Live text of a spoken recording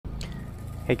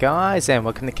Hey guys, and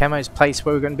welcome to Camo's Place,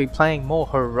 where we're going to be playing more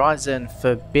Horizon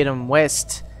Forbidden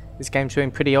West. This game's been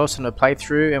pretty awesome to play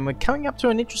through, and we're coming up to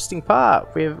an interesting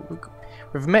part. We've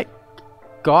met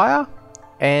Gaia,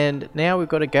 and now we've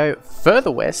got to go further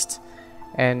west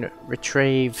and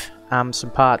retrieve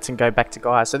some parts and go back to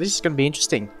Gaia. So this is going to be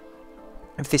interesting.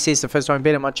 If this is the first time you've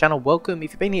been on my channel, welcome.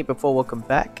 If you've been here before, welcome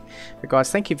back. But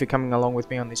guys, thank you for coming along with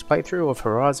me on this playthrough of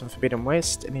Horizon Forbidden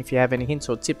West. And if you have any hints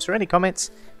or tips or any comments,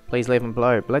 please leave them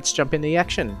below. But let's jump into the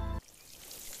action.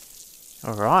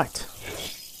 Alright.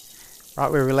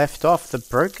 Right where we left off, the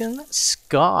Broken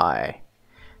Sky.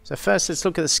 So first, let's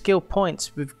look at the skill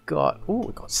points. We've got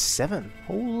 7.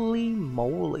 Holy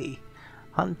moly.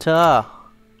 Hunter.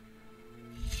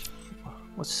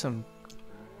 What's some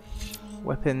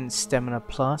weapon stamina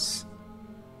plus?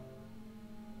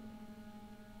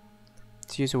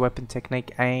 To use a weapon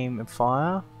technique, aim and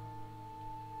fire.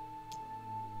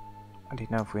 I didn't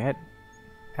know if we had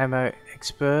ammo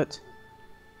expert.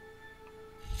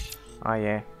 Oh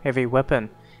yeah, heavy weapon.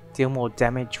 Deal more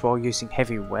damage while using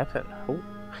heavy weapon. Ooh.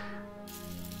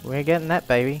 We're getting that,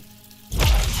 baby.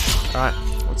 Alright,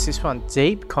 what's this one?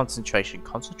 Deep concentration.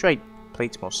 Concentrate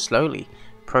depletes more slowly.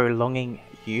 Prolonging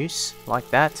use. Like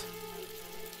that.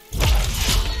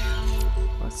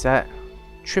 What's that?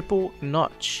 Triple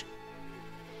notch.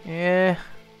 Yeah,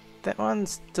 that one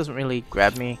doesn't really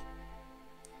grab me.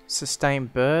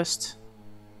 Sustained burst.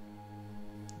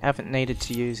 Haven't needed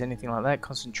to use anything like that.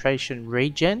 Concentration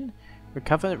regen.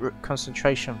 Recover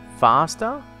concentration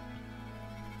faster.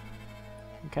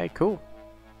 Okay, cool.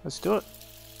 Let's do it.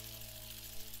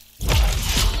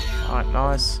 Alright,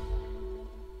 nice.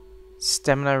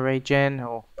 Stamina regen.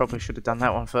 Oh, probably should have done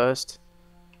that one first.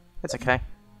 That's okay.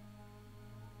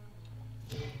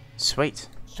 Sweet.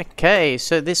 Okay,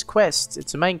 so this quest,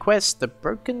 it's a main quest, the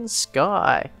Broken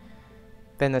Sky.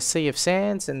 Then the Sea of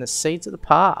Sands and the Seeds of the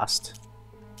Past.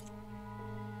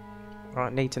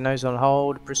 Alright, need to nose on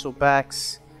hold,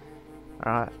 bristlebacks.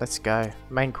 Alright, let's go.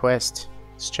 Main quest.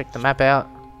 Let's check the map out.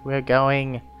 We're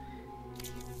going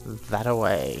that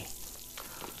away.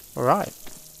 Alright.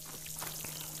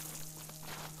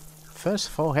 First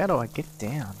of all, how do I get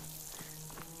down?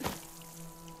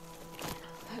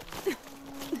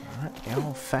 Alright, the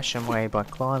old-fashioned way by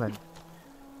climbing.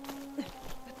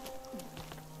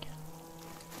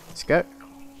 Let's go.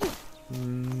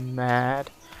 Mad.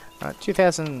 Alright,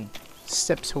 2,000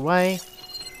 steps away.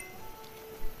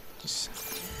 Just.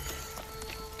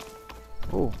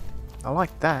 Oh, I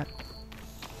like that.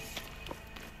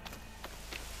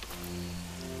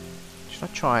 Should I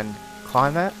try and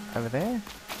climb that over there?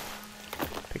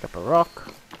 Pick up a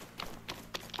rock.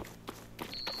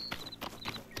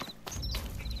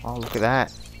 Oh, look at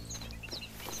that.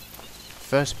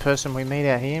 First person we meet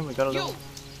out here, we got a little.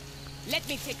 Let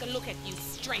me take a look at you,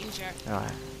 stranger.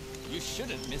 Alright. You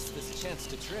shouldn't miss this chance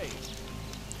to trade.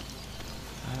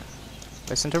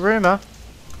 Listen to rumor.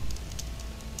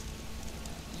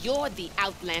 You're the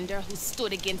outlander who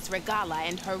stood against Regala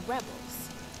and her rebels.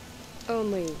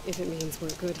 Only if it means we're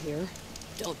good here.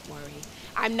 Don't worry.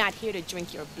 I'm not here to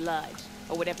drink your blood,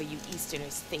 or whatever you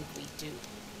Easterners think we do.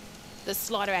 The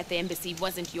slaughter at the embassy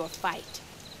wasn't your fight,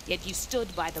 yet you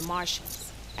stood by the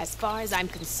marshals. As far as I'm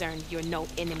concerned, you're no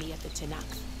enemy of the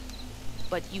Tanakh.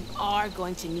 But you are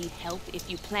going to need help if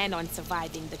you plan on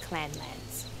surviving the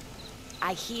clanlands.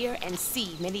 I hear and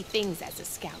see many things as a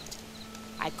scout.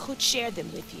 I could share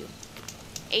them with you,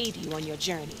 aid you on your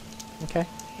journey. Okay.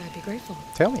 I'd be grateful.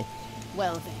 Tell me.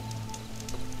 Well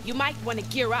then, you might want to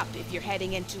gear up if you're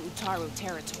heading into Utaru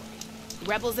territory.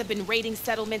 Rebels have been raiding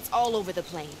settlements all over the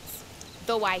plains.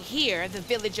 Though I hear the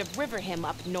village of Riverham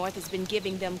up north has been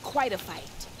giving them quite a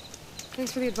fight.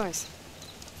 Thanks for the advice.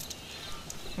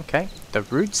 Okay. The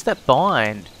roots that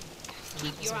bind.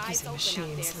 Keep your eyes open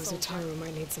out there, so soldier. Utaru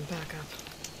might need some backup.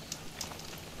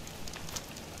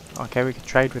 Okay, we can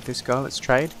trade with this guy. Let's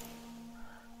trade.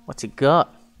 What's he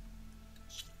got?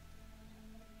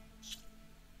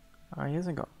 Oh, he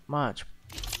hasn't got much.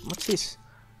 What's this?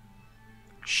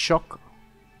 Shock.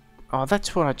 Oh,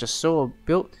 that's what I just saw.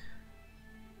 Built.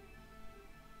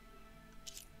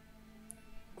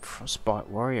 Frostbite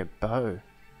Warrior Bow.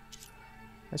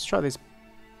 Let's try this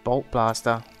Bolt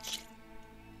Blaster.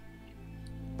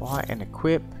 Buy and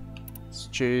equip. Let's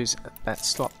choose that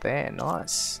slot there.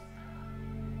 Nice.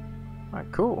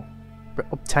 Alright, cool.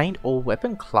 Obtained all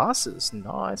weapon classes.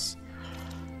 Nice.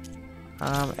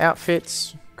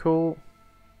 Outfits. Cool.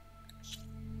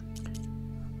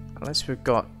 Unless we've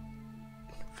got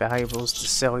valuables to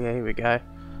sell. Yeah, here we go.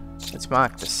 Let's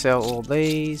mark to sell all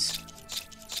these.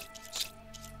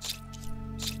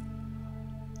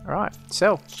 Alright,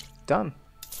 sell. Done.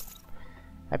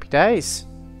 Happy days.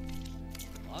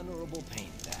 indelible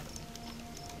paint, that.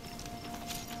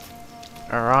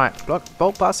 Alright,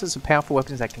 bolt blasters are powerful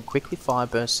weapons that can quickly fire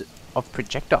bursts of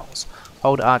projectiles.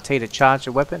 Hold RT to charge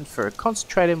the weapon for a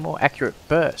concentrated, more accurate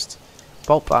burst.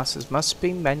 Bolt blasters must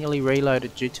be manually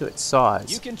reloaded due to its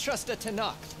size. You can trust a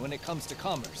Tanakh when it comes to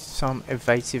commerce. Some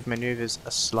evasive maneuvers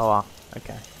are slower.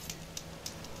 Okay.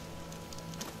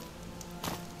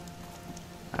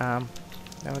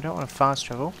 No, we don't want to fast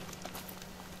travel.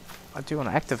 I do want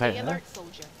to activate it. Alert,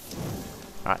 soldier.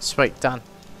 Alright, sweet, done.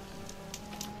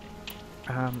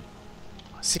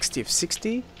 60 of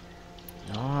 60.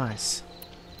 Nice.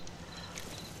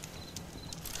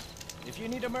 If you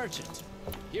need a merchant,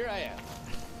 here I am.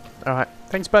 Alright,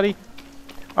 thanks, buddy.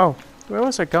 Oh, where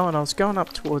was I going? I was going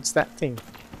up towards that thing.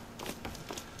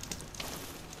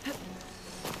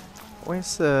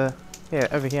 Where's the... Yeah,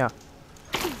 over here.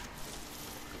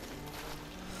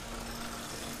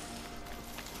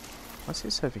 What's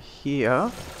this over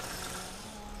here?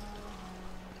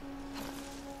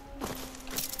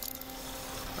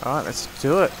 Alright, let's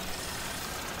do it.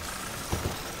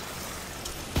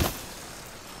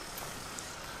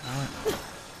 Alright.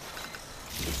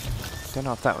 Don't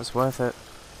know if that was worth it.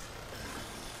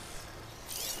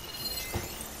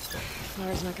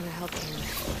 Fire's not gonna help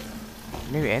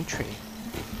here. New entry.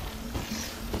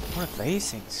 What are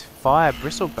these things? Fire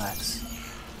bristlebacks.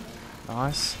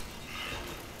 Nice.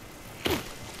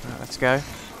 Alright, let's go.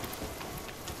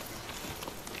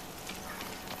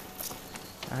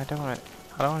 I don't want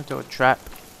to do a trap.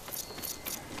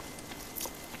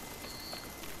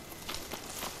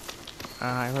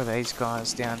 Alright, where are these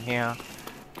guys down here?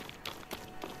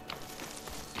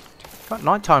 Got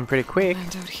nighttime pretty quick.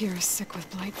 Land out here is sick with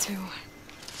blight too.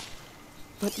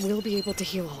 But we'll be able to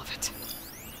heal all of it.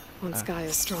 Once Guy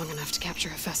is strong enough to capture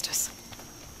Hephaestus.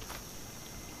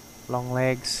 Long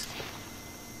legs.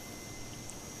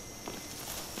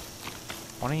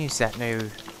 I want to use that new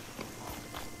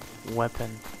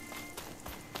weapon.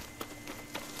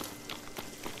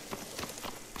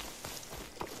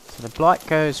 So the blight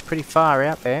goes pretty far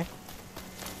out there.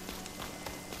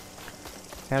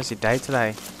 How's your day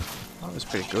today? That was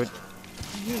pretty good.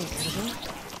 You look edible.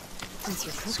 Since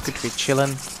you're It's cooked. good to be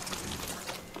chilling.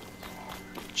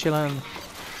 Chilling.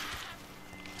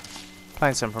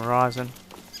 Playing some Horizon.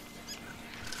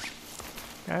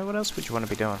 Okay, what else would you want to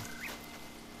be doing?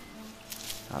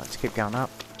 Oh, let's keep going up.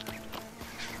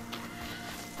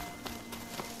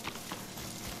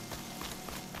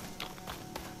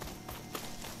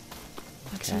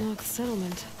 Let's unlock the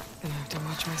settlement. Gonna have to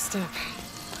watch my step.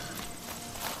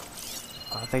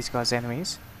 Are these guys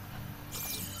enemies?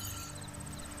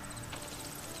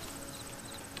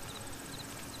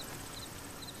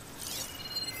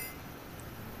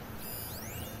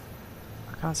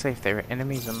 I can't see if they're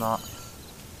enemies or not.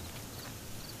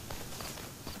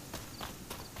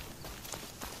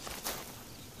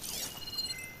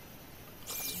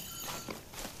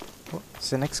 Oh,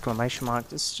 it's an exclamation mark.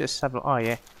 Let's just have a... Oh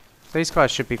yeah. These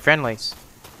guys should be friendlies.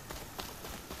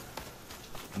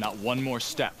 Not one more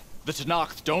step. The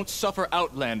Tanakh don't suffer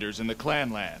outlanders in the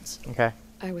clanlands. Okay.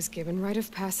 I was given rite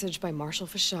of passage by Marshal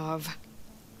Fashav.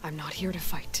 I'm not here to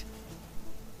fight.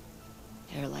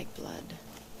 Hair like blood.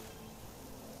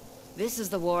 This is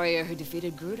the warrior who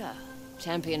defeated Gruda,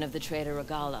 champion of the traitor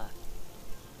Regala.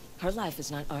 Her life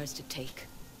is not ours to take.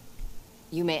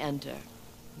 You may enter,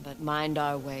 but mind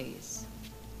our ways.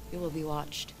 You will be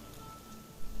watched.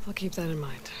 I'll keep that in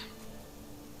mind.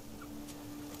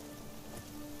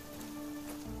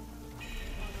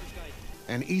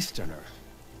 An Easterner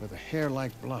with a hair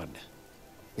like blood.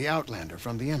 The Outlander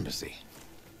from the embassy.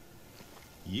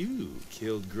 You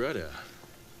killed Greta,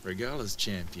 Regala's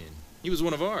champion. He was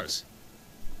one of ours.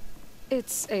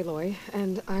 It's Aloy,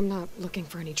 and I'm not looking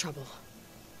for any trouble.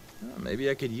 Oh, maybe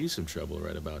I could use some trouble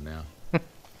right about now.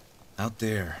 Out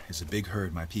there is a big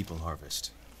herd my people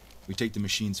harvest. We take the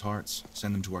machine's hearts,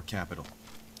 send them to our capital,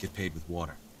 get paid with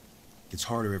water. Gets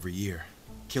harder every year.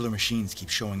 Killer machines keep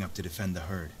showing up to defend the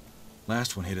herd.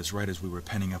 Last one hit us right as we were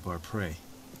penning up our prey.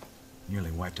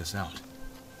 Nearly wiped us out.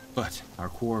 But our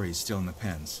quarry is still in the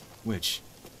pens, which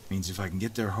means if I can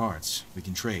get their hearts, we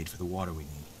can trade for the water we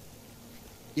need.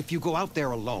 If you go out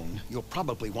there alone, you'll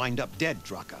probably wind up dead,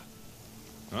 Draka.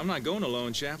 I'm not going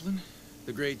alone, Chaplain.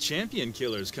 The great champion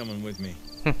killer's coming with me.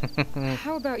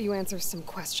 How about you answer some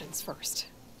questions first?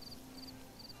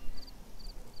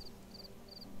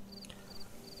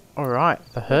 Alright,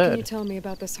 the What can you herd. tell me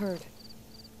about this herd?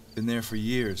 Been there for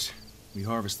years. We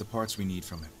harvest the parts we need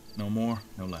from it. No more,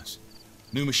 no less.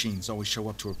 New machines always show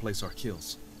up to replace our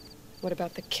kills. What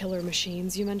about the killer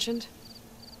machines you mentioned?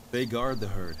 They guard the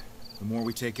herd. The more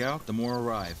we take out, the more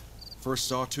arrive. First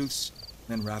sawtooths,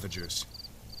 then Ravagers.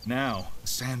 Now, a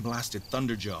sand-blasted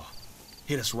Thunderjaw.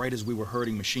 Hit us right as we were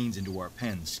herding machines into our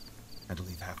pens. Had to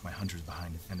leave half my hunters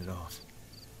behind to fend it off.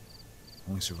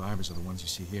 Only survivors are the ones you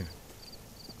see here.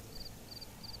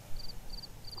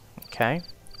 Okay.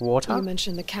 Water? You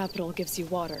mentioned the capital gives you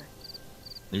water.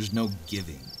 There's no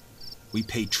giving. We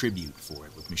pay tribute for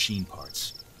it with machine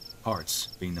parts. Parts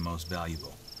being the most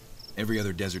valuable. Every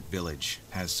other desert village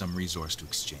has some resource to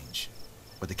exchange.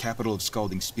 But the capital of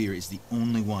Scalding Spear is the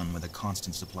only one with a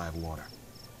constant supply of water.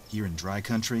 Here in dry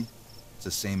country, it's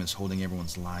the same as holding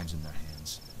everyone's lives in their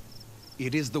hands.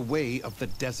 It is the way of the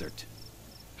desert.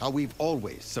 How we've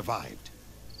always survived.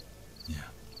 Yeah.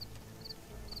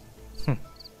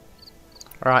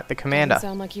 Alright, the commander. Doesn't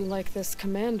sound like you like this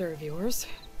commander of yours.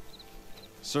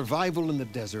 Survival in the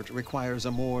desert requires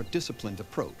a more disciplined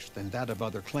approach than that of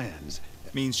other clans.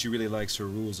 Means she really likes her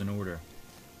rules and order.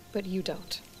 But you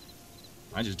don't.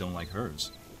 I just don't like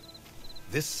hers.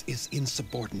 This is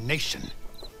insubordination.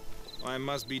 I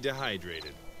must be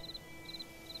dehydrated.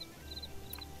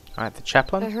 Alright, the I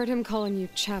chaplain. heard him calling you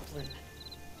chaplain.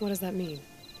 What does that mean?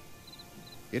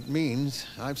 It means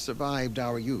I've survived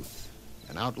our youth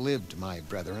and outlived my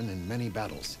brethren in many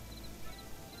battles.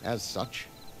 As such,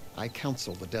 I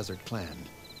counsel the Desert Clan.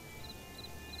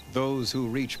 Those who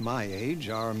reach my age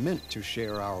are meant to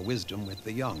share our wisdom with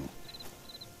the young.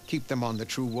 Keep them on the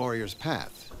true warrior's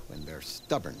path when their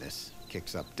stubbornness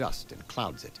kicks up dust and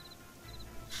clouds it.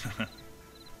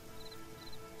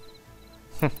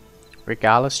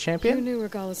 Regardless You champion? knew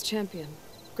Regala's champion,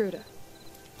 Gruda.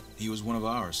 He was one of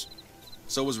ours.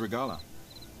 So was Regala.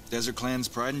 Desert Clan's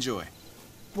pride and joy.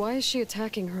 Why is she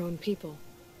attacking her own people?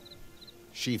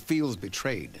 She feels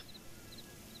betrayed.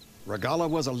 Regala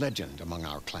was a legend among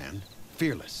our clan,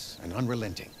 fearless and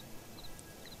unrelenting.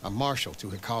 A marshal to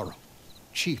Hikaru,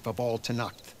 chief of all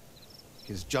Tenakth.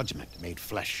 His judgment made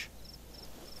flesh.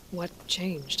 What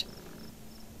changed?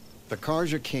 The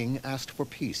Karja king asked for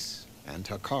peace, and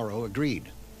Hikaru agreed.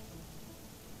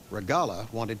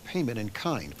 Regala wanted payment in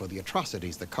kind for the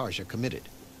atrocities the Karja committed.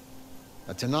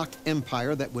 A Tenakth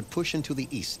empire that would push into the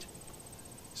east.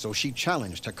 So she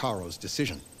challenged Hikaru's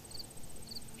decision.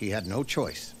 He had no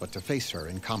choice but to face her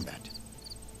in combat.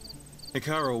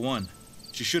 Hikaru won.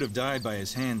 She should have died by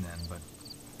his hand then, but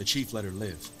the chief let her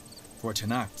live. For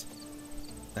Tenakth,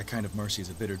 that kind of mercy is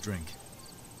a bitter drink.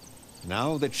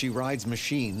 Now that she rides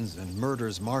machines and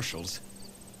murders marshals,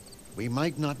 we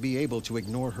might not be able to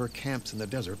ignore her camps in the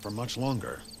desert for much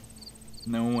longer.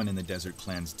 No one in the Desert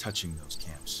Clan's touching those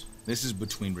camps. This is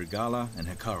between Regala and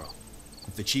Hikaru.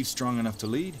 If the chief's strong enough to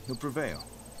lead, he'll prevail.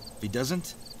 If he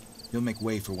doesn't, he'll make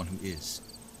way for one who is.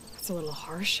 That's a little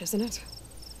harsh, isn't it?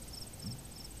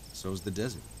 So's the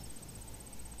desert.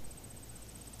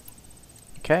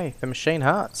 Okay, the machine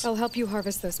hearts. I'll help you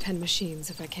harvest those pen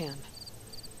machines if I can.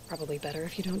 Probably better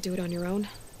if you don't do it on your own.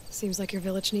 Seems like your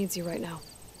village needs you right now.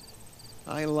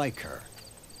 I like her.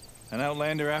 An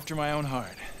outlander after my own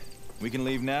heart. We can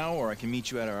leave now, or I can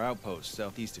meet you at our outpost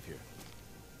southeast of here.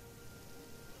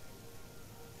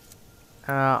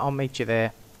 I'll meet you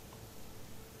there.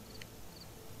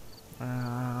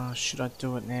 Should I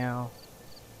do it now?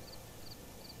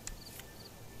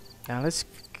 Now let's.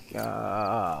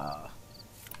 I'll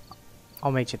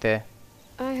meet you there.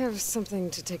 I have something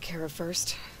to take care of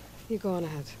first. You go on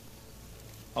ahead.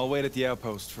 I'll wait at the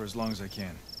outpost for as long as I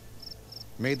can.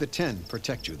 May the Ten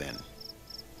protect you then.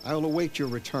 I'll await your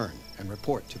return and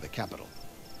report to the capital.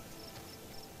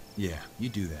 Yeah, you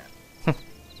do that.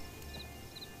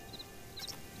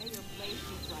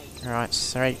 Alright,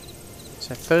 sorry.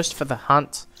 So first for the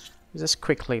hunt. Let's just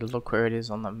quickly look where it is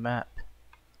on the map.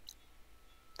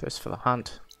 First for the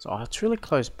hunt. So it's really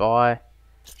close by.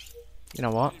 You know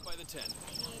what?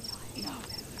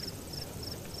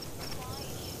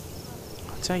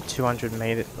 I'd say 200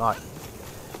 meters. Like,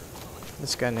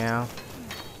 let's go now.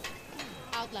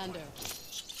 Outlander,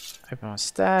 Open my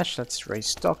stash. Let's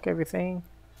restock everything.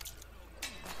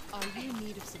 are you in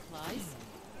need of supplies?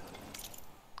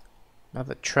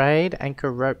 Another trade.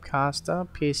 Anchor rope caster.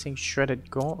 Piercing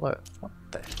shredded gauntlet.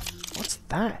 What's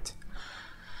that?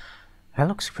 That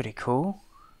looks pretty cool.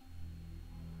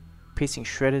 Piercing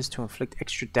shredders to inflict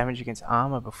extra damage against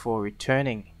armor before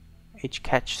returning. Each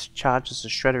catch charges a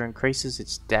shredder increases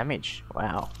its damage.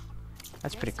 Wow.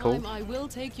 That's pretty cool. Next time I will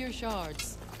take your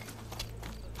shards.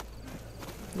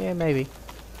 Yeah, maybe.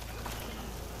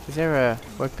 Is there a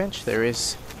workbench? There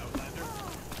is.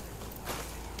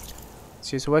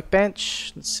 Let's use a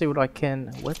workbench. Let's see what I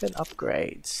can. Weapon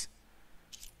upgrades.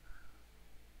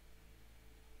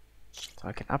 So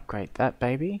I can upgrade that,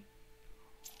 baby.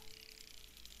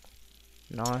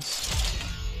 Nice.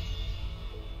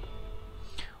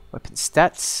 Weapon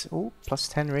stats. Oh, plus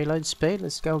 10 reload speed.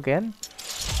 Let's go again.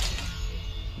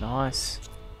 Nice.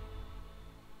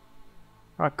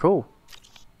 Alright, cool.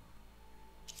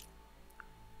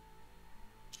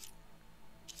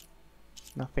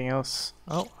 Nothing else.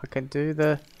 Oh, I can do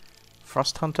the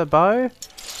Frost Hunter bow.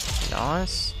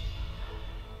 Nice.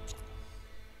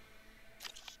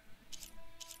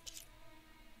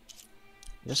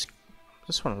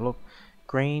 Just want to look.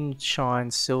 Green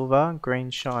shine silver,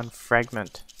 green shine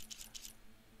fragment.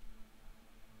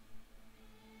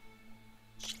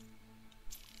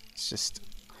 Let's just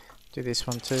do this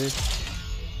one too.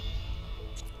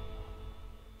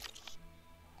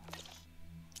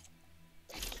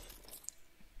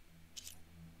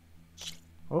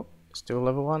 Oh, still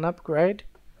level 1 upgrade.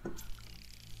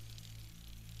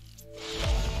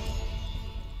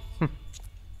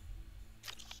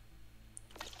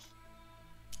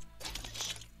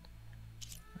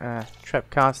 Trap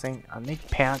casting. I need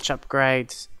pouch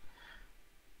upgrades.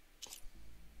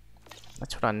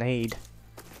 That's what I need.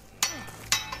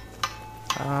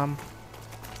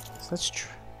 So let's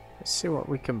see what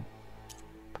we can.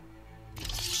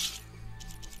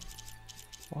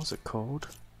 What was it called?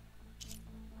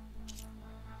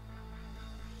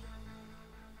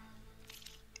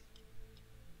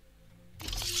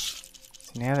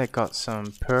 So now they've got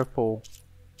some purple.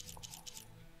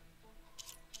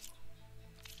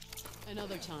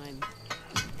 Another time.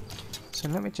 So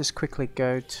let me just quickly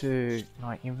go to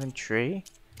my inventory,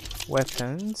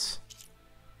 weapons.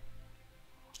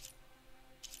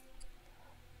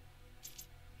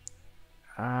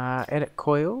 Edit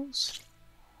coils.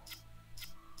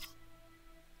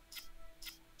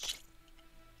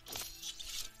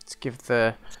 Let's give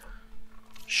the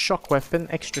shock weapon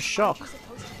extra shock.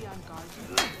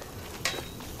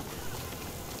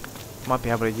 Might be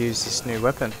able to use this new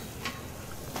weapon.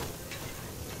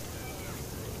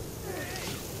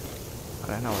 I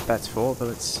don't know what that's for, but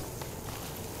it's...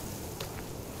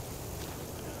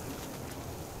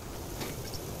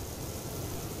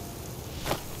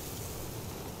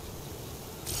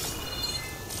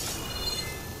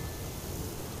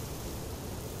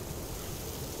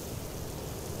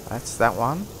 That's that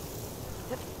one.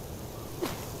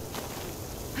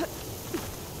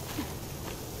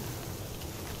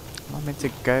 Am I meant to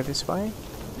go this way?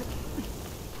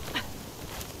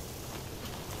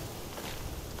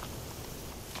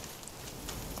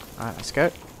 Alright, let's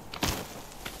go.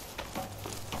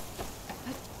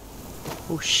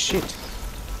 Oh shit.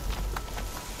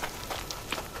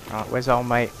 Alright, where's old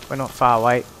mate? We're not far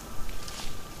away.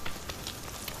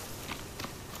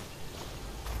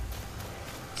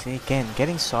 See, again,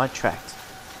 getting sidetracked.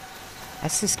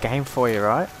 That's this game for you,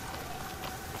 right?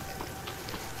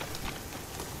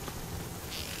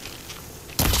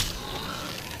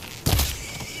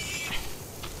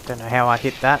 Don't know how I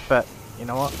hit that, but you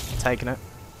know what? I'm taking it.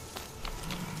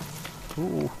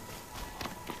 Ooh.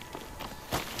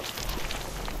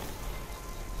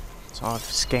 So I've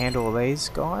scanned all these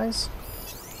guys.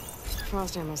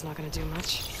 Frost ammo's not gonna do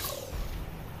much.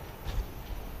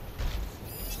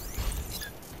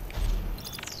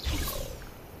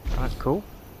 Alright, cool.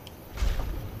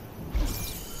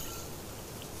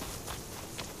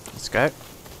 Let's go.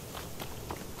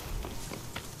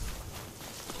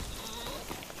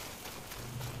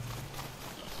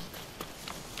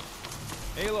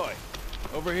 Aloy,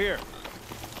 over here.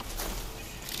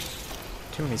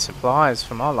 Too many supplies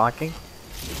for my liking.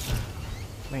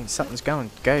 I mean, something's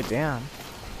going to go down.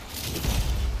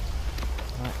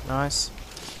 Right, nice.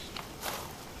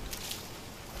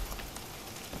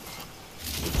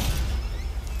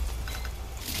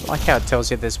 I like how it tells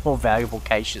you there's more valuable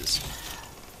caches.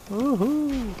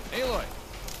 Woohoo! Aloy,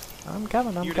 I'm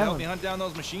coming, I'm you to help me coming. hunt down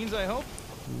those machines, I hope?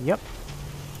 Yep.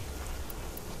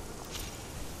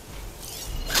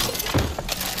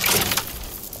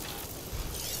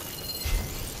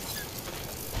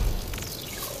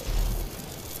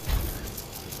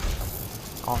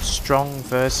 Oh, strong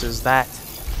versus that.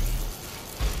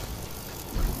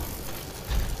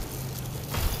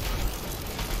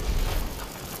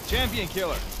 Champion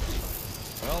killer.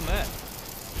 Well met.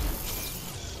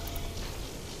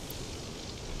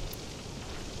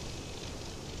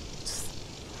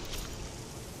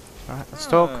 Alright, let's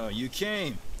talk. Oh, you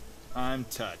came. I'm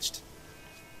touched.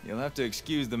 You'll have to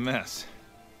excuse the mess.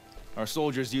 Our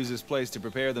soldiers use this place to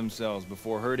prepare themselves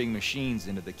before herding machines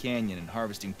into the canyon and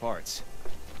harvesting parts.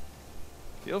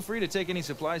 Feel free to take any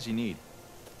supplies you need.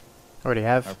 Already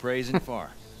have. Our prey isn't far.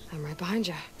 I'm right behind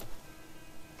you.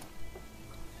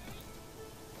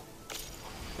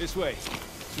 This way.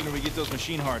 The sooner we get those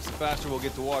machine hearts, the faster we'll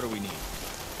get the water we need.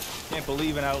 Can't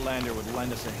believe an outlander would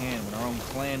lend us a hand when our own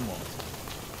clan won't.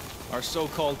 Our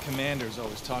so-called commander's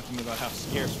always talking about how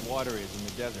scarce water is in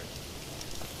the desert.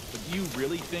 But do you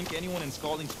really think anyone in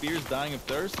Scalding Spear's dying of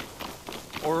thirst?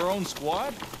 Or our own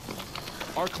squad?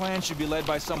 Our clan should be led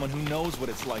by someone who knows what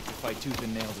it's like to fight tooth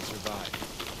and nail to survive.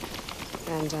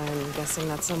 And I'm guessing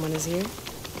that someone is you?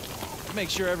 To make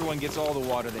sure everyone gets all the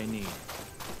water they need,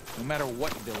 no matter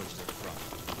what village they're from.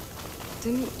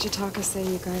 Didn't Jataka say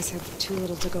you guys have too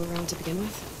little to go around to begin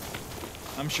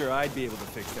with? I'm sure I'd be able to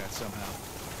fix that somehow.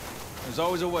 There's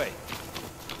always a way.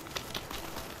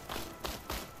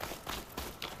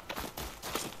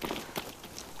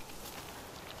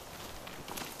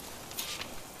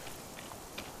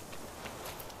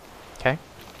 Okay.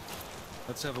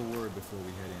 Let's have a word before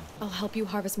we head in. I'll help you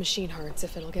harvest machine hearts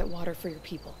if it'll get water for your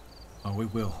people. Oh, we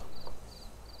will.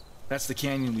 That's the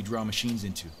canyon we draw machines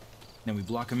into. Then we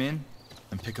block them in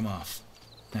and pick them off.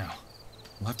 Now,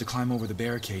 we'll have to climb over the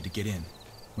barricade to get in.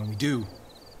 When we do,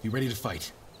 be ready to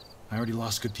fight. I already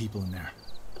lost good people in there.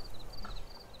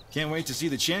 Can't wait to see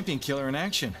the champion killer in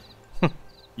action.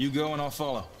 You go and I'll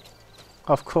follow.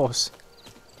 Of course.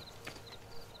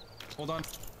 Hold on.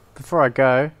 Before I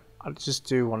go, I just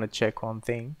do want to check one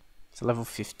thing. It's level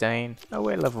 15. Oh,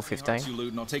 we're level 15. You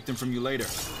loot and I'll take them from you later.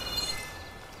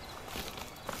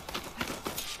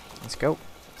 Let's go.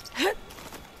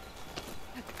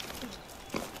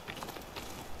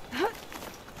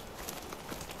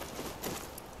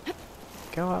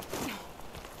 Go up.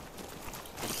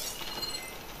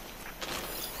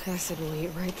 Acid will eat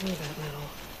right through that metal.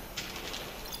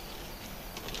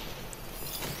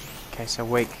 Okay, so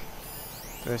weak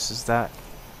versus that.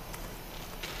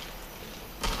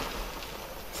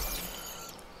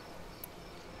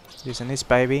 Using this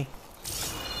baby.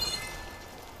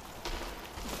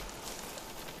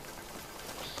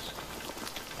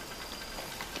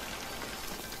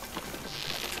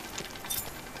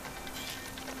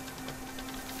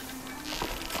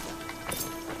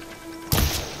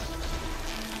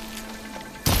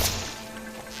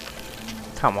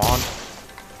 Come on.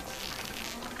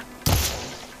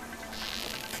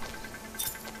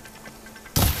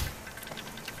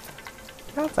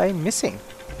 How are they missing?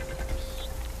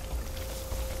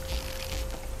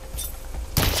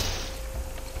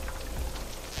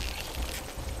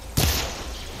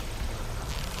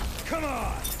 Come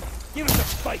on! Give us a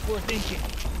fight worth inking!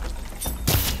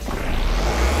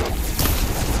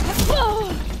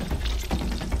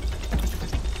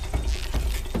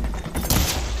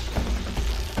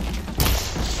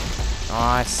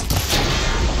 Nice.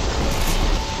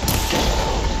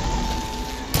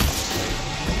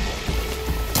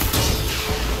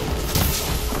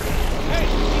 Hey,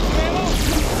 Camo!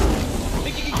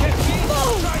 Think you can catch me?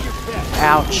 Try your best!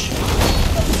 Ouch.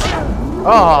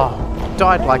 Oh,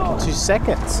 died like in 2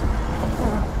 seconds.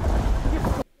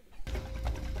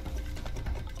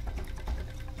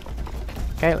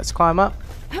 Okay, let's climb up.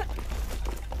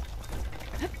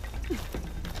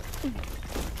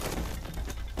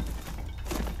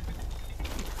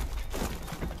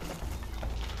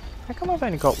 How come I've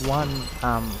only got one,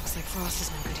 Looks like Frost is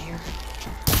no good here.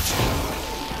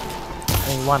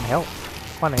 only one health?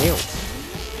 One heal.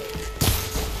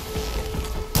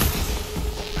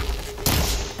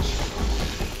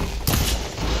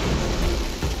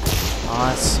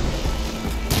 Nice.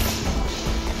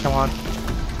 Come on.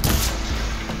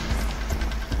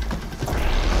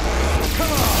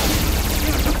 Come on!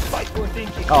 Give us a fight worth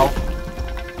inking! Oh.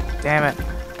 Damn it.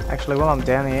 Actually, while I'm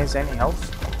down here, is there any health?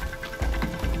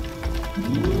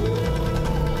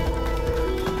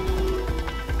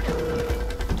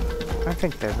 I don't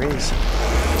think there is.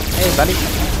 Hey, buddy.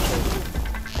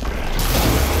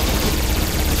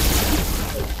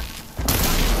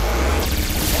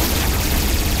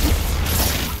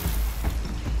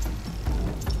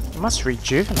 It must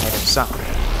rejuvenate or something.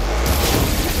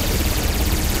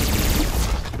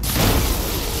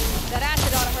 That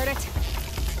acid ought to hurt it.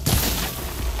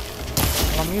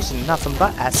 Well, I'm using nothing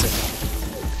but acid.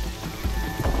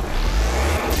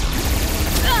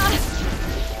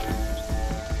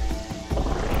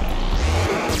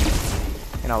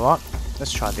 You know what?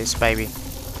 Let's try this, baby.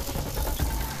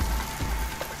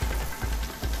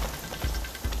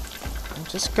 I'm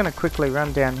just gonna quickly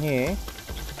run down here.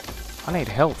 I need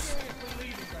health.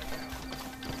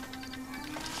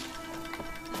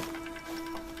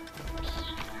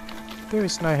 There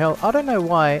is no health. I don't know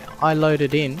why I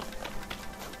loaded in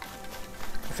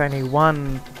with only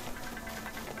one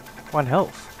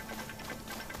health.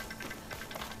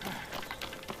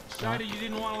 Sorry you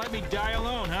didn't want to let me die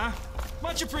alone, huh?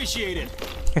 Much appreciated.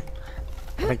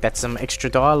 I think that's some extra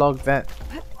dialogue that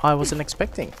I wasn't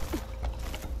expecting.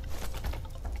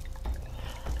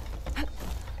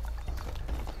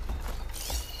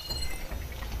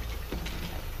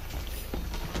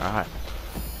 Alright.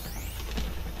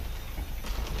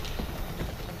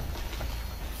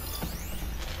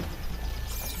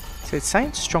 So it's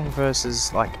saying strong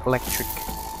versus like electric.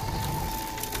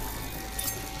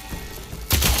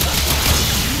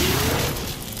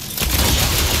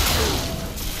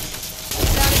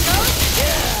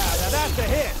 That's a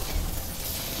hit.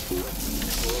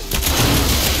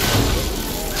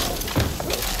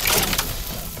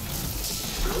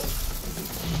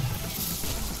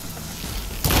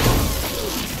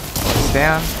 It's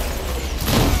down.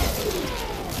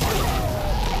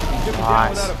 Took him down Nice.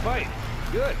 without a fight.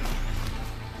 Good.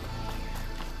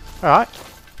 Alright.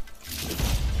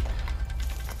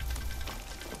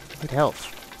 Need health.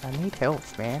 I need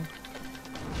health, man.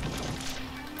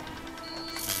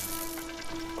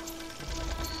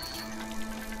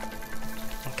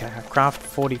 Okay, I've crafted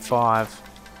 45.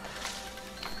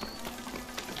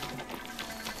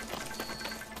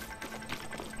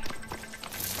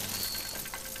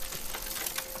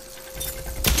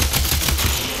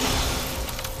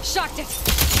 Shocked it!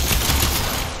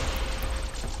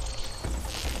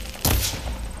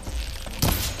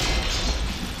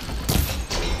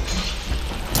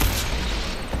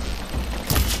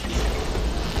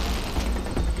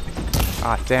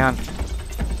 Alright, down.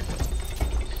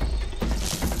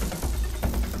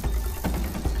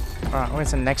 Alright,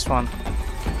 where's the next one?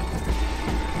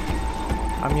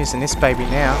 I'm using this baby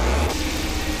now.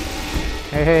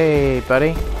 Hey,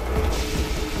 buddy.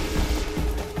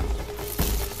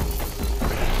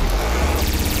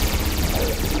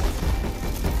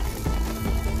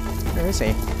 Where is he?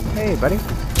 Hey, buddy.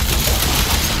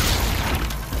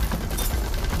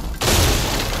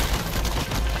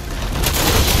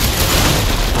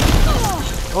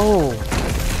 Oh!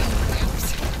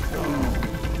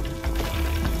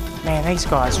 Man, these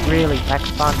guys really pack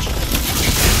a punch.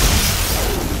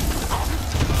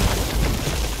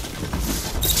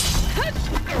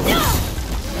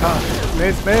 Oh,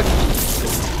 move, move!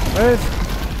 Move!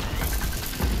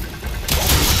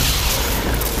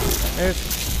 Move!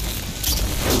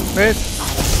 Move!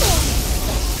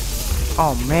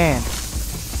 Oh man!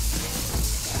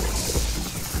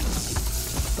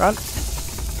 Run!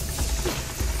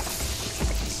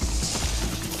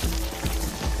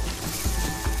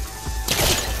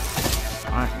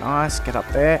 Alright, nice, get up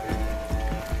there.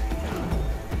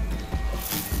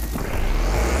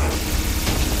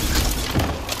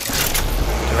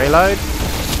 Reload.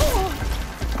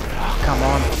 Oh, come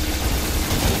on.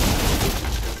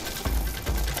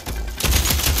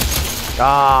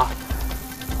 Ah.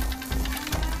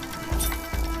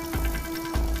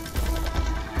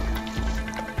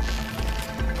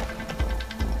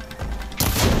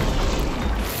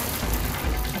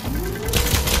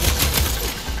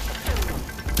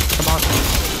 Come on.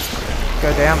 Go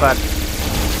down, bud.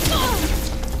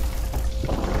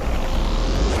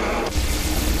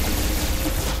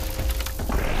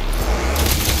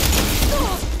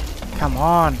 Come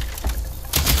on.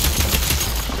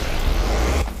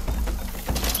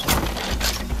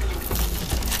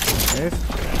 Move.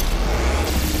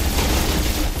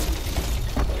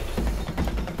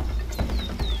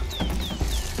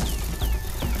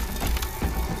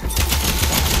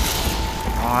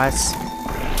 Nice.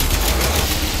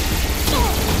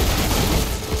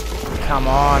 Come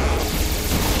on.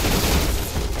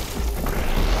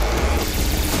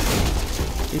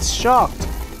 He's shocked.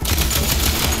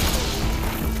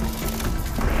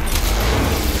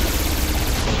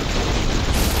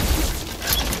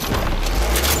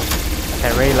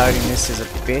 Okay, reloading this is a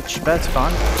bitch, but it's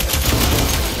fun.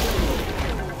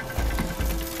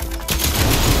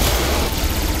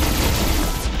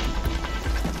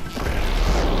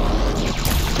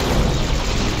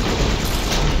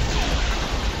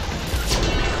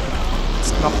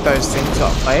 Let's knock those things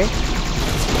off, eh?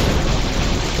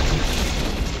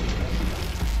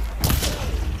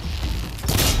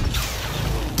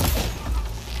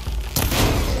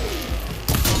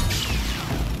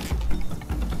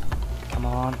 Come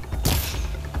on.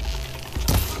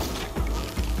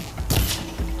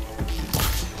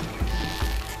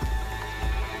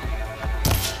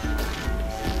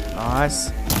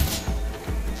 Nice.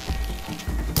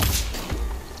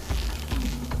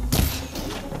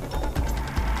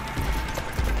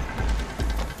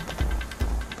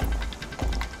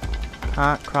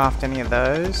 Can't craft any of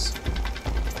those.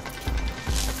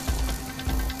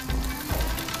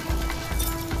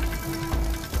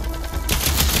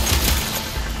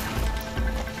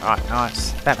 Alright,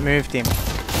 nice. That moved him.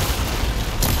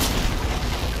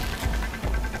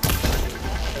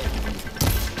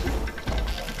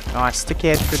 Nice, stick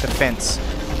your head through the fence.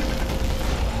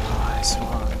 Nice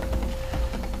one.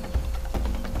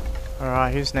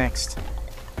 Alright, who's next?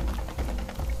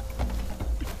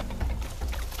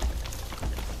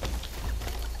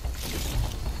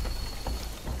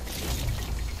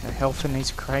 No health in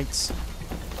these crates.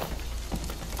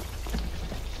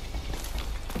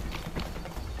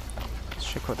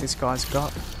 Let's check what this guy's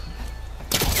got.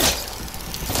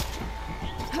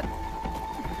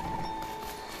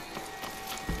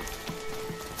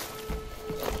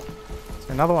 Is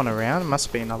there another one around?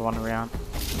 Must be another one around.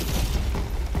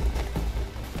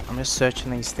 I'm just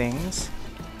searching these things.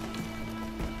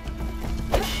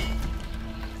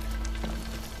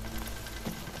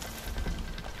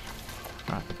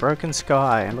 Right, the broken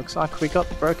sky. It looks like we got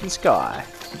the broken sky.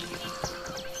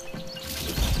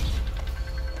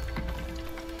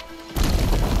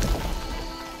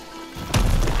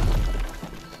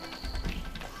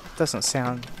 Doesn't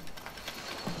sound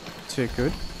too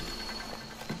good.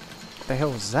 What the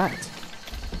hell was that?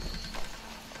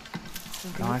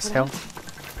 Nice health.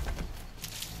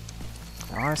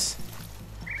 Nice.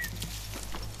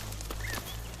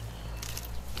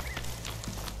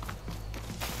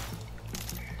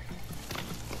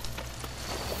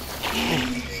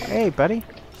 Hey, buddy.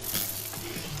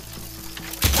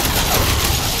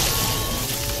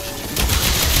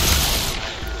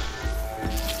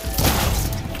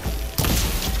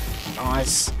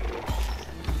 Nice.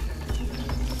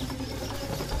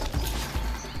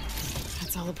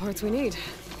 That's all the parts we need.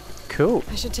 Cool.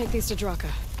 I should take these to Draka.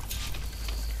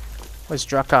 Where's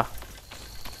Draka?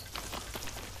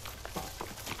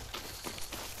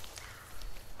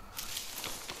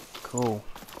 Cool.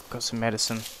 Got some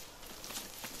medicine.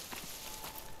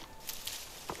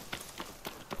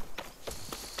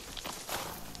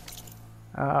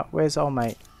 Where's old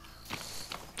mate?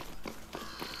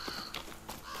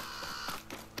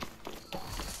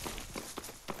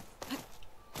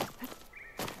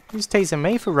 He's teasing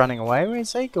me for running away.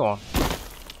 Where's he gone?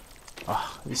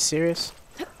 Oh, are you serious?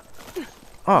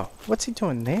 Oh, what's he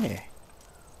doing there?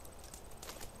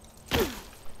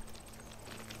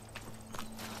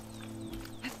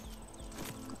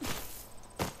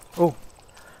 Oh,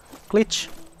 glitch.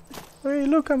 Hey,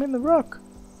 look, I'm in the rock.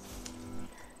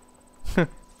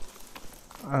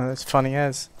 Oh, that's funny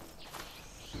as.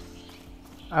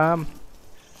 So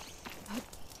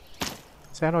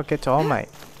how do I get to old mate?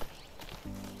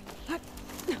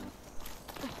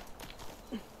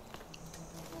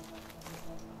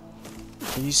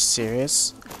 Are you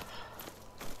serious?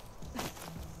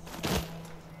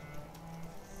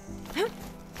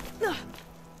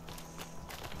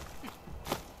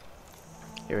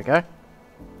 Here we go.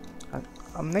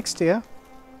 I'm next to you.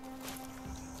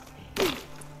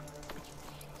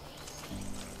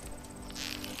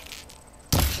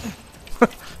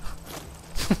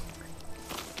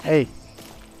 Hey.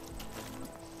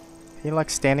 Are you like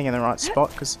standing in the right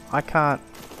spot? Because I can't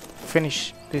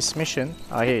finish this mission.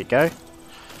 Oh, here you go.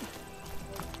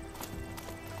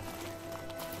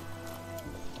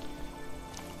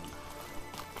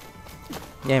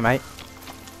 Yeah, mate.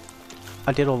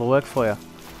 I did all the work for you.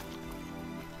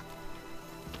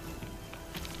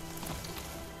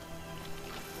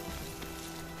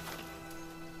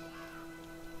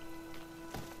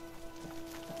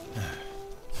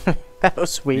 That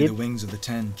was May weird. the wings of the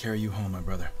 10 carry you home, my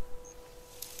brother.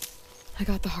 I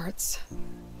got the hearts.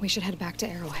 We should head back to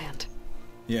Arrowhand.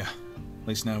 Yeah, at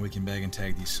least now we can bag and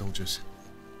tag these soldiers.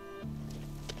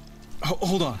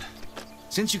 Hold on.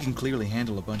 Since you can clearly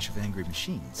handle a bunch of angry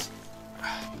machines,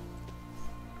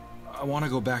 I want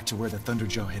to go back to where the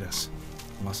Thunderjaw hit us.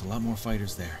 We lost a lot more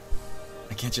fighters there.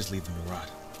 I can't just leave them to rot.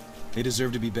 They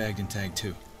deserve to be bagged and tagged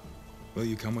too. Will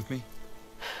you come with me?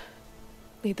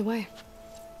 Lead the way.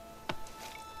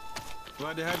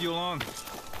 Glad to have you along.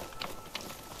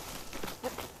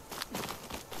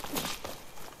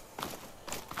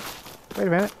 Wait a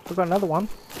minute, we've got another one.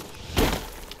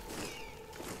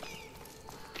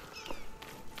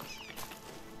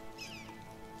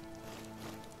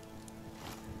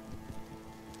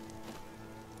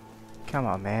 Come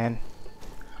on, man.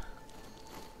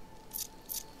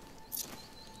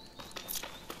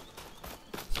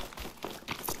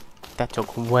 That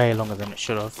took way longer than it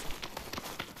should have.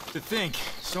 To think,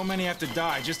 so many have to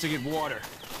die just to get water.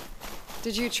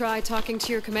 Did you try talking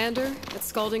to your commander at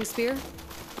Scalding Spear?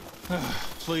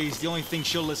 Please, the only thing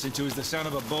she'll listen to is the sound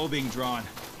of a bow being drawn.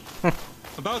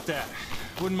 About that,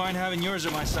 wouldn't mind having yours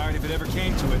at my side if it ever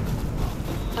came to it.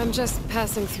 I'm just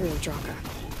passing through, Draka.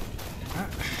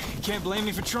 You can't blame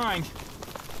me for trying.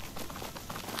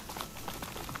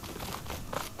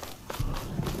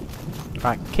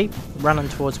 Right, keep running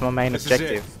towards my main This is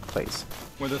objective, please.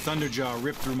 Where the Thunderjaw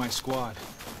ripped through my squad.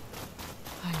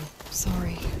 I'm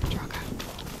sorry, Draka.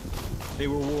 They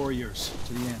were warriors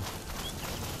to the end.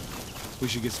 We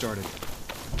should get started.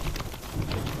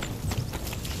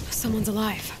 Someone's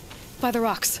alive. By the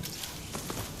rocks.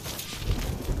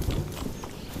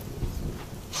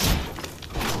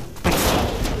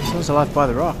 Someone's alive by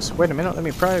the rocks. Wait a minute, let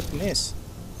me pry open this.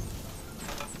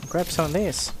 Grab some of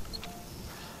this.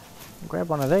 Grab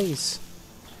one of these.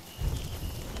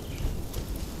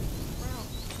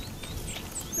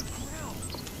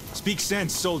 Speak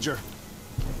sense, soldier.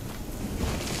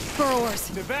 Burrowers.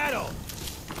 To battle!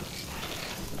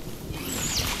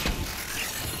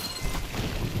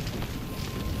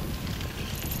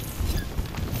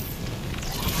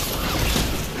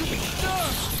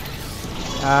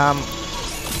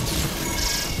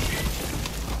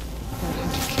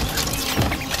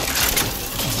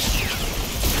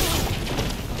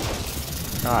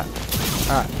 Alright.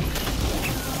 Alright.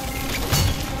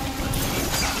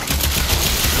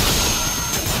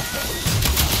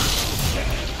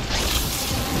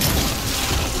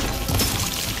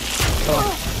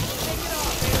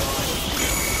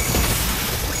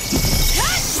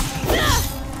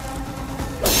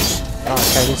 Oh,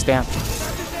 okay, this down.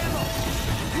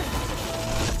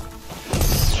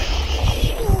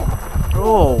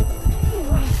 Oh!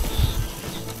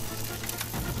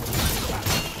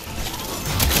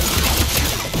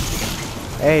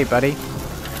 Hey, buddy.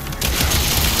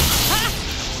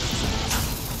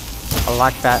 I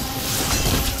like that.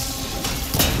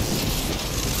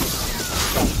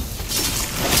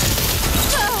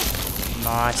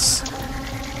 Nice.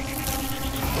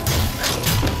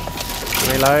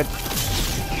 Reload.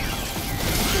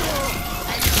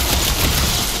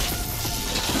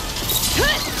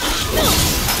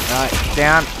 Right,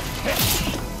 down.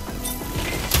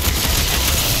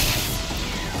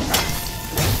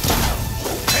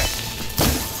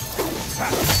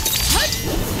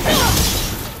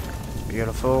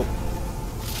 Beautiful.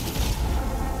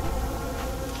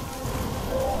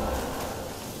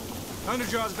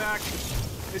 Thunderjaw's back.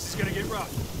 This is gonna get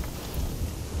rough.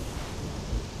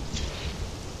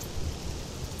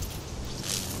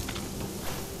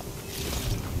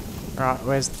 Alright,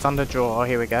 where's the Thunderjaw? Oh,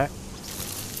 here we go.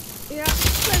 Yeah, they're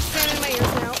standing in my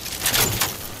ears now.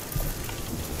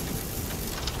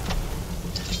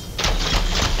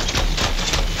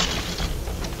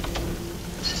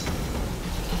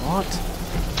 What?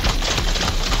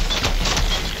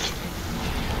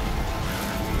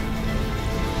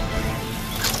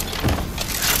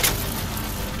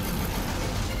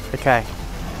 Okay.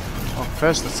 Well,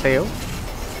 first let's heal.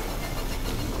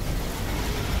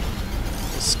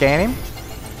 Scan him.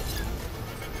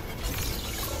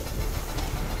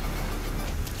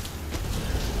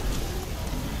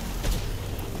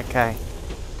 Okay.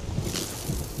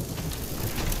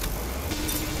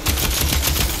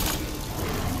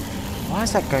 Why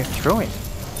does that go through him?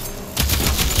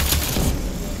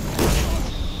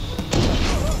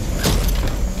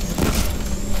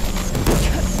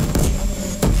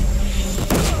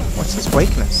 What's his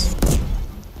weakness?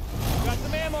 Got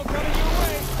some ammo coming your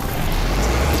way.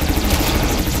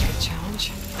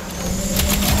 Challenge.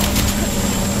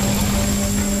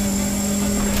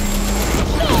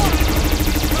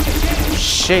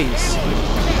 Jeez.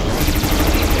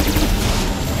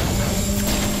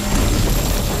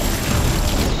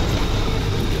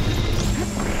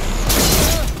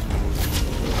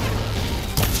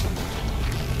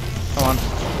 Come on.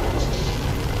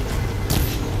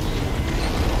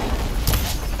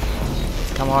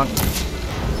 Come on.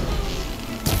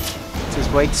 It's his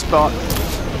weak spot.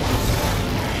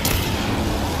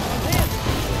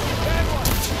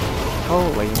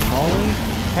 Holy moly.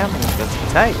 How many does it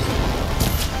take?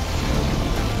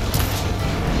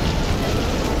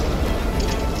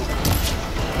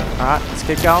 Alright, let's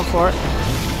keep going for it.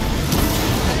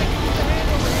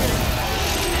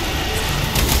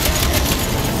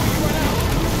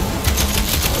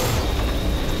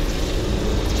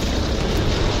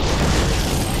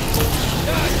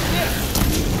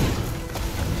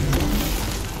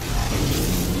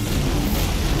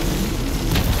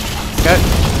 Go.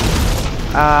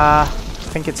 I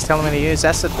think it's telling me to use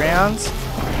acid rounds.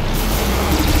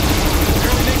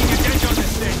 Barely making a dent on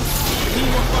this thing. We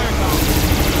need more firepower.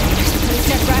 There's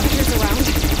dead ravagers around.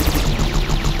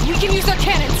 We can use our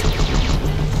cannons.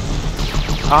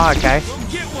 Oh, okay. Go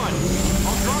get one.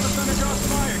 I'll draw the Thunderjaw's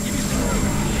fire. Give you some room.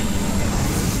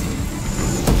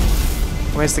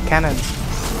 Where's the cannons?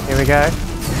 Here we go.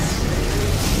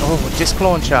 Oh, disc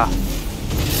launcher.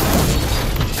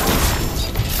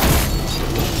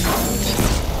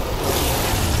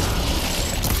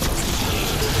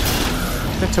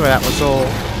 I think that was all.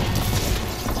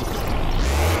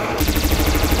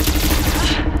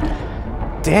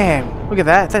 Damn, look at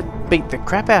that. That beat the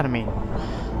crap out of me. I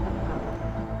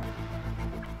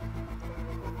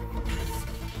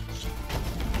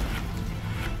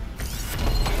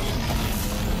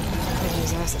could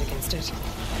use acid against it.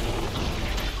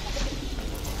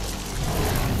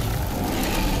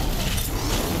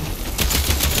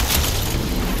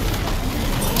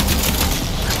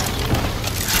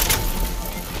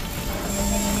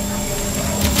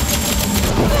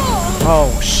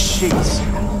 Oh, shit.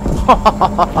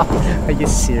 Are you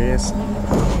serious?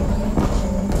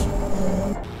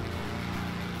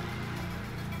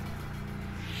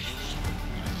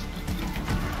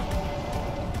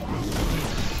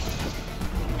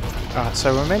 Alright,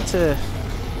 so we're meant to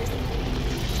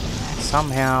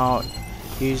somehow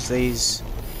use these.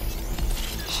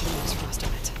 Should use frost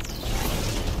on it.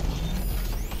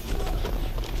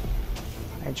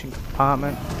 Ancient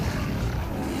compartment.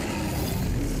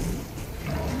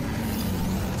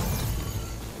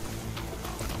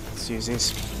 Let's use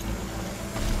this.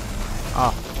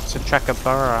 Oh, it's a tracker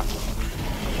burrower.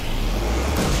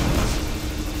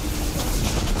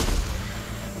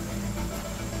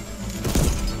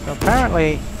 So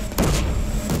apparently,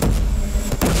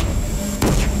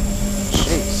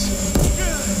 jeez.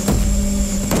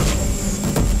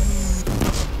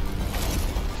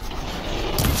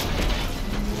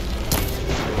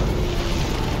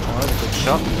 Oh, that's a good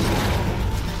shot.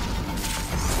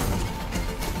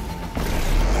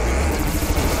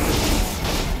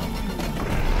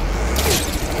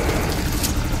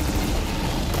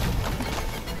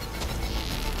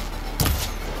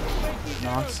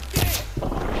 Nice.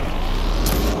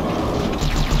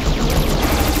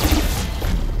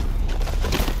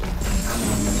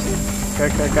 Go,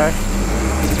 go, go.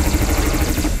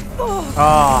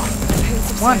 Oh,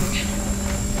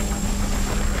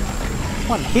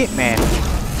 one hit, man.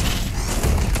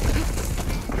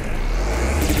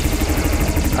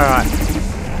 Alright.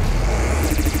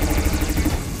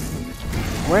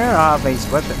 Where are these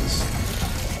weapons?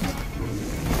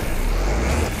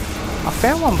 I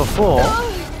found one before.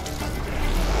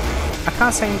 I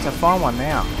can't seem to find one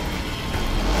now.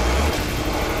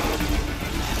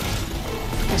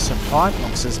 There's supply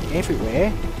boxes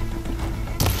everywhere.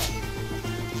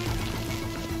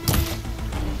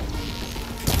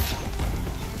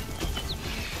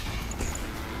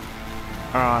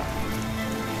 Alright.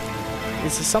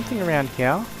 Is there something around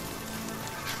here?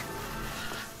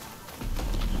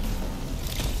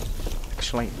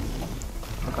 Actually,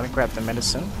 I've got to grab the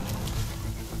medicine.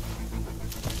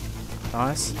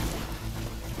 Nice.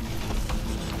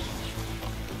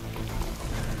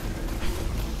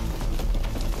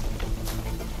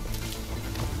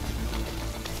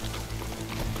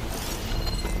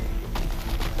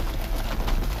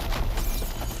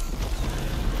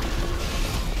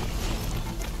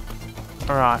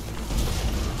 Alright.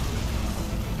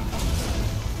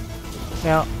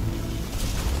 Now,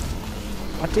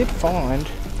 I did find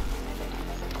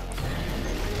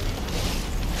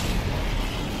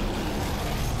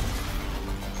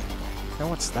now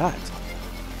what's that?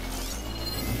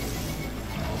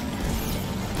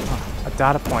 Oh, a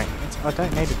data point. I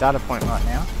don't need a data point right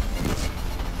now.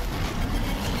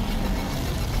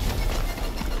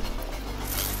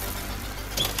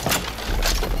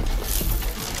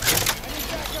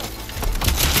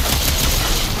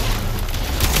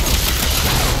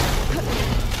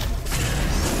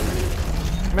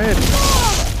 Move.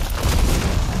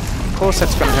 Of course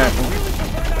that's gonna hurt me.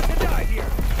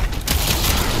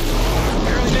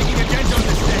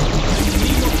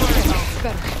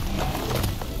 Better.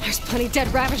 There's plenty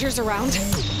dead Ravagers around.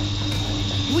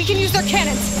 We can use their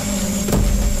cannons!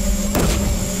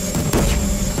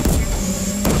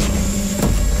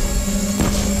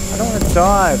 I don't want to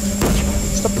dive.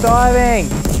 Stop diving.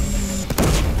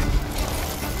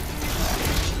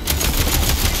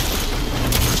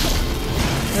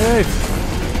 Move.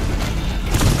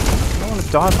 I don't want to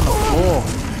dive on the floor.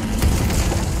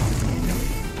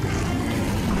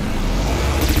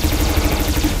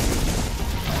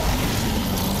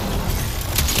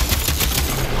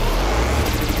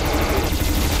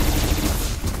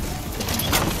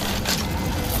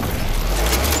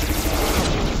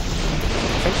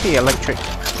 The electric.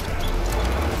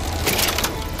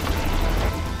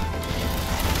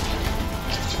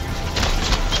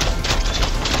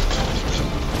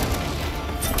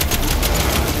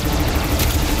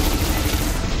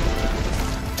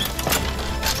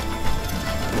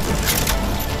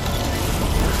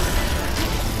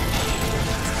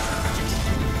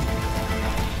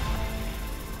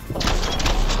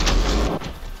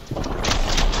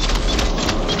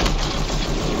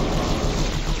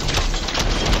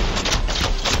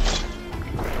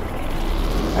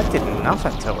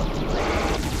 nothing to it.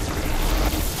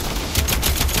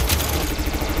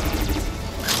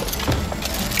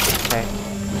 Okay.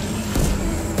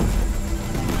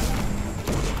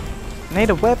 Need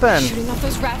a weapon! Shooting off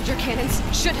those Ravager cannons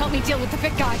should help me deal with the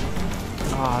big guy.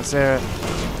 Oh, is there a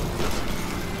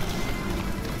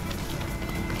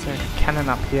cannon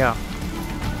up here?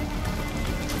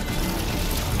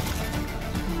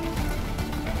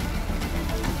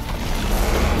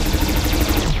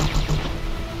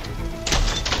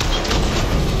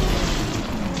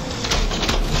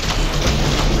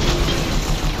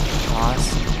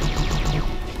 Nice.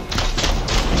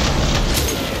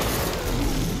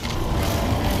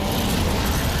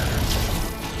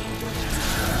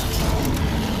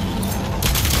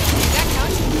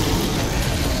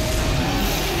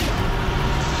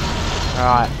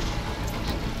 Alright.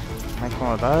 Make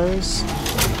one of those.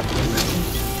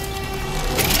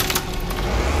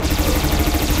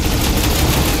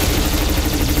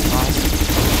 Nice.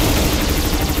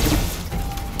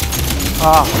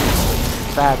 Oh,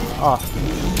 bad. Oh,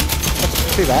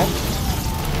 that's too bad.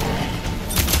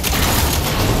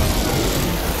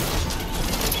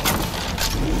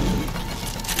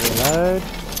 Reload.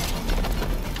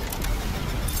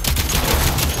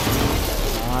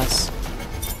 Nice.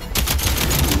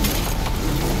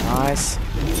 Nice.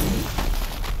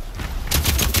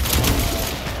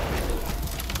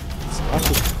 It's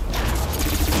lucky.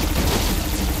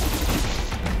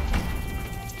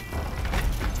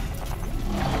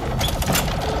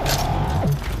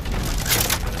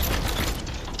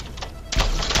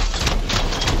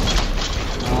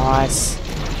 Nice.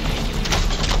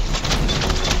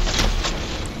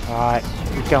 Alright,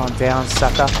 you're going down,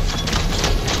 sucker.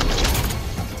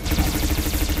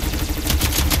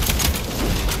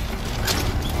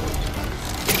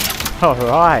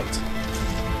 Alright.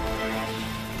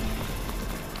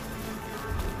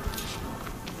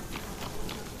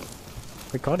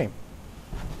 We got him.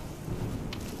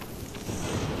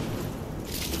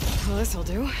 Well, this'll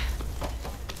do.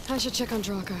 I should check on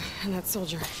Draka and that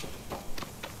soldier.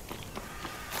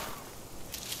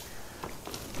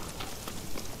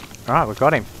 Alright, we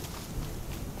got him.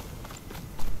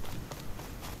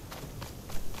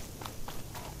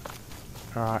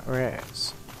 Alright,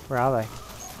 where are they?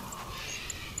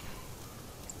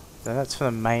 So that's for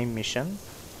the main mission.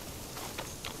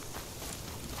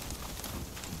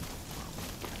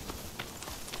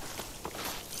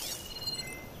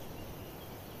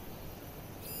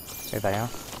 There they are.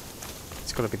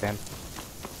 It's gotta be them.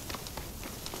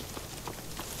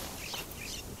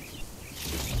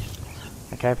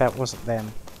 Okay, that wasn't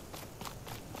them.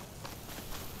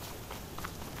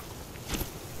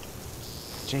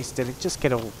 Jeez, did it just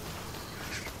get all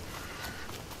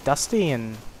dusty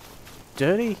and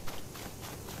dirty?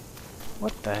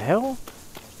 What the hell?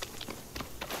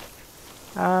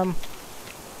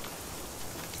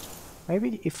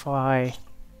 Maybe if I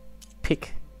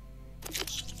pick...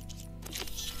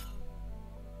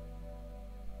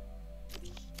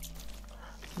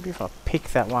 Maybe if I pick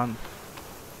that one.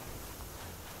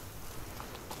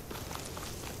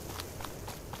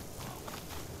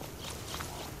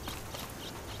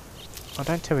 Oh,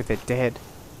 don't tell me they're dead.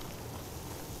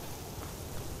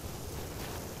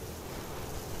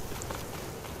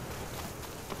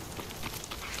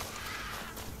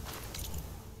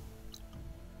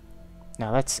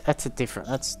 No, that's a different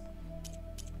that's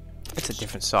a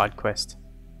different side quest.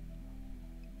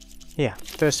 Yeah,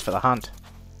 thirst for the hunt.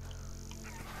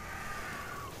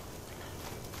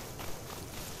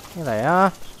 Here they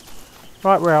are.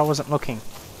 Right where I wasn't looking.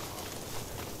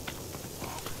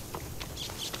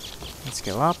 Let's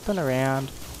go up and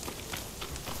around.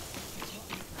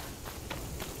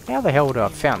 How the hell would I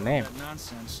have found them?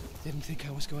 Nonsense. Didn't think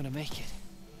I was going to make it.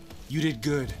 You did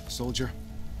good, soldier.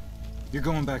 You're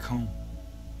going back home.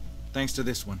 Thanks to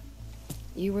this one.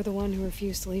 You were the one who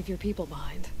refused to leave your people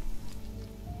behind.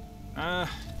 I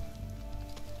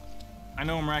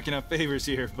know I'm racking up favors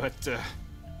here, but, did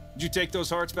you take those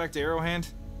hearts back to Arrowhand?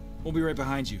 We'll be right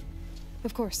behind you.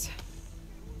 Of course.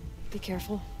 Be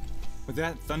careful. With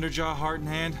that Thunderjaw heart in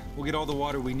hand, we'll get all the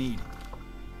water we need.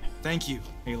 Thank you,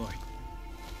 Aloy.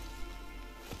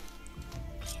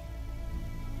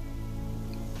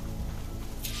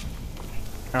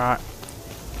 Alright.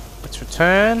 Let's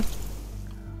return.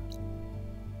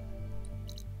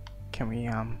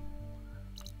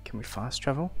 Can we fast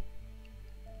travel?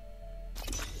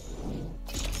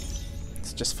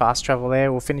 Let's just fast travel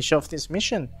there. We'll finish off this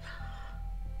mission.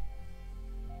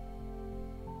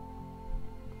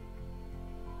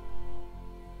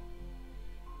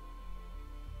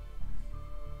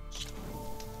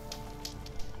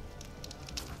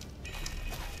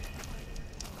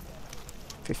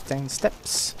 15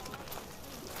 steps.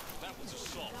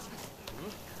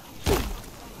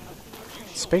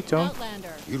 Speak to him.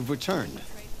 Outlander. You've returned.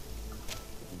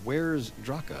 Where's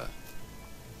Draka?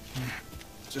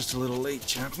 Just a little late,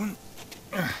 Chaplain.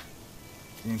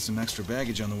 Gained some extra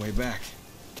baggage on the way back.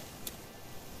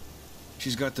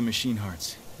 She's got the machine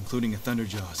hearts, including a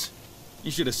Thunderjaws.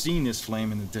 You should have seen this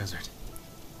flame in the desert.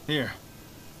 Here.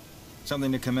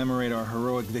 Something to commemorate our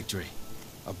heroic victory.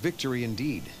 A victory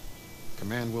indeed.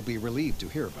 Command will be relieved to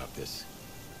hear about this.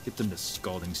 Get them the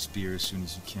scalding spear as soon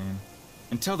as you can.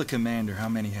 And tell the commander how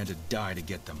many had to die to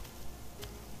get them.